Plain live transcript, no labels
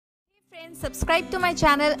friends, subscribe to my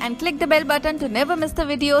channel and click the bell button to never miss the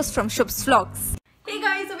videos from Shubzzz vlogs. Hey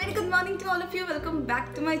guys, a very good morning to all of you. Welcome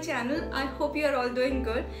back to my channel. I hope you are all doing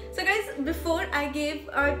good. So guys, before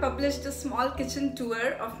I published a small kitchen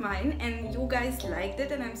tour of mine and you guys liked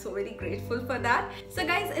it and I'm so very grateful for that. So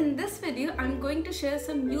guys, in this video I'm going to share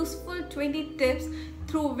some useful 20 tips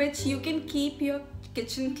through which you can keep your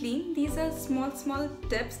kitchen clean. These are small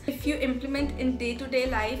tips. If you implement in day-to-day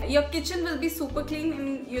life, your kitchen will be super clean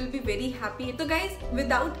and you'll be very happy. So guys,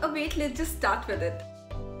 without a wait, let's just start with it.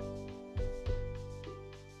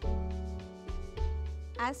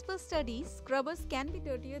 As per studies, scrubbers can be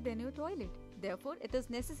dirtier than your toilet. Therefore, it is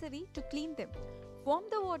necessary to clean them. Warm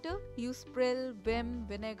the water, use Pril, Vim,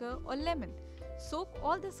 vinegar or lemon. Soak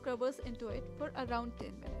all the scrubbers into it for around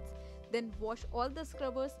 10 minutes. Then wash all the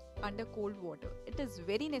scrubbers under cold water. It is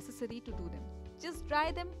very necessary to do them. Just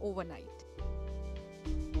dry them overnight.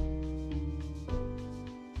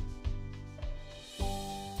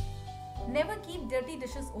 Never keep dirty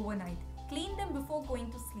dishes overnight. Clean them before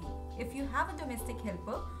going to sleep. If you have a domestic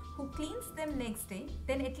helper who cleans them next day,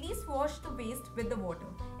 then at least wash the waste with the water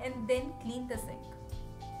and then clean the sink.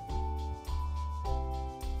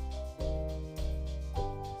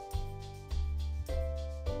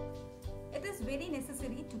 It is very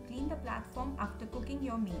necessary to clean the platform after cooking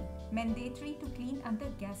your meal. Mandatory to clean under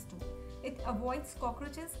gas stove. It avoids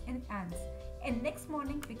cockroaches and ants and next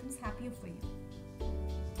morning becomes happier for you.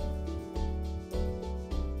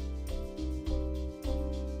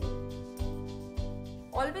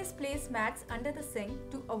 Always place mats under the sink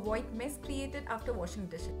to avoid mess created after washing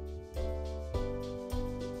dishes.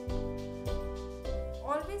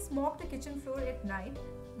 Always mop the kitchen floor at night,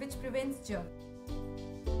 which prevents germs.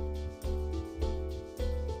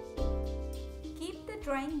 Keep the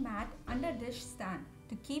drying mat under dish stand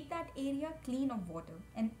to keep that area clean of water,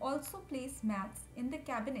 and also place mats in the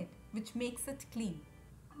cabinet, which makes it clean.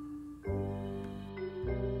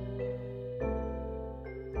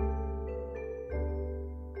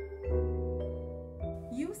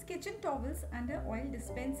 Use kitchen towels under oil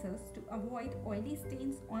dispensers to avoid oily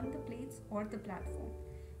stains on the plates or the platform,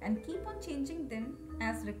 and keep on changing them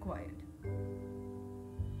as required.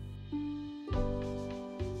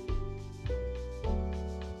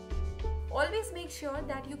 Always make sure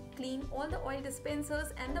that you clean all the oil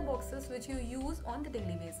dispensers and the boxes which you use on the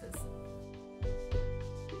daily basis.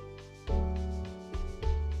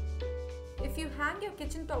 If you hang your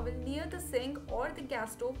kitchen towel near the sink or the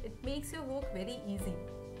gas stove, it makes your work very easy.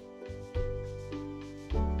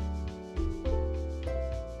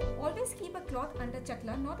 Always keep a cloth under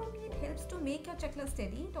chakla. Not only it helps to make your chakla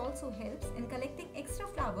steady, it also helps in collecting extra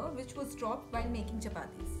flour which was dropped while making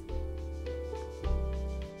chapatis.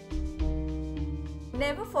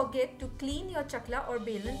 Never forget to clean your chakla or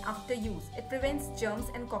belan after use. It prevents germs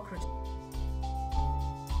and cockroaches.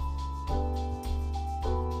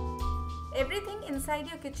 Everything inside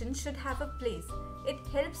your kitchen should have a place. It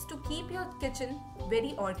helps to keep your kitchen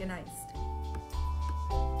very organized.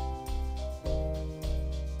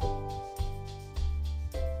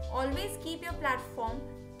 Always keep your platform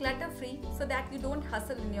clutter-free so that you don't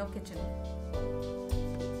hustle in your kitchen.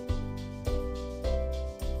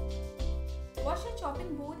 Wash your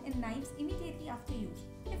chopping board and knives immediately after use.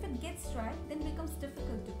 If it gets dry, then it becomes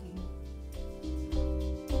difficult to clean.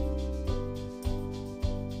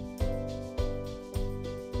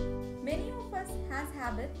 Many of us has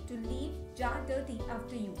habit to leave jar dirty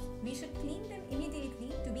after use. We should clean them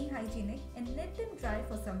immediately to be hygienic and let them dry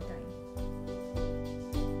for some time.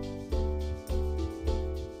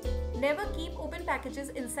 Never keep open packages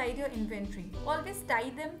inside your inventory. Always tie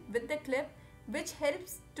them with the clip, which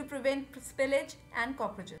helps to prevent spillage and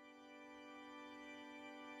cockroaches.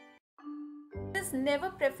 It is never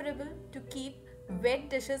preferable to keep wet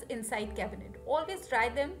dishes inside cabinet. Always dry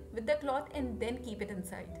them with the cloth and then keep it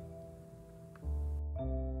inside.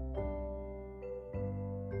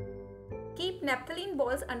 Keep naphthalene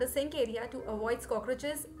balls under sink area to avoid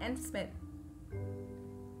cockroaches and smell.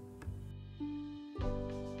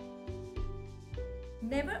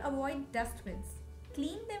 Never avoid dustbins.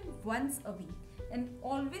 Clean them once a week and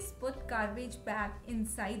always put garbage bag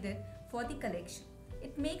inside it for the collection.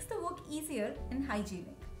 It makes the work easier and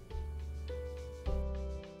hygienic.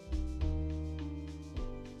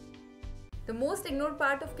 The most ignored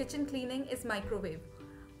part of kitchen cleaning is microwave.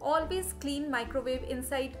 Always clean microwave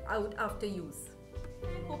inside out after use.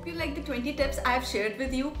 I hope you like the 20 tips I have shared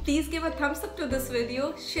with you. Please give a thumbs up to this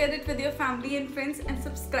video, share it with your family and friends and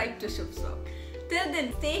subscribe to Shubzzz. Till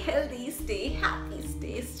then, stay healthy, stay happy,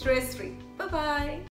 stay stress-free. Bye-bye.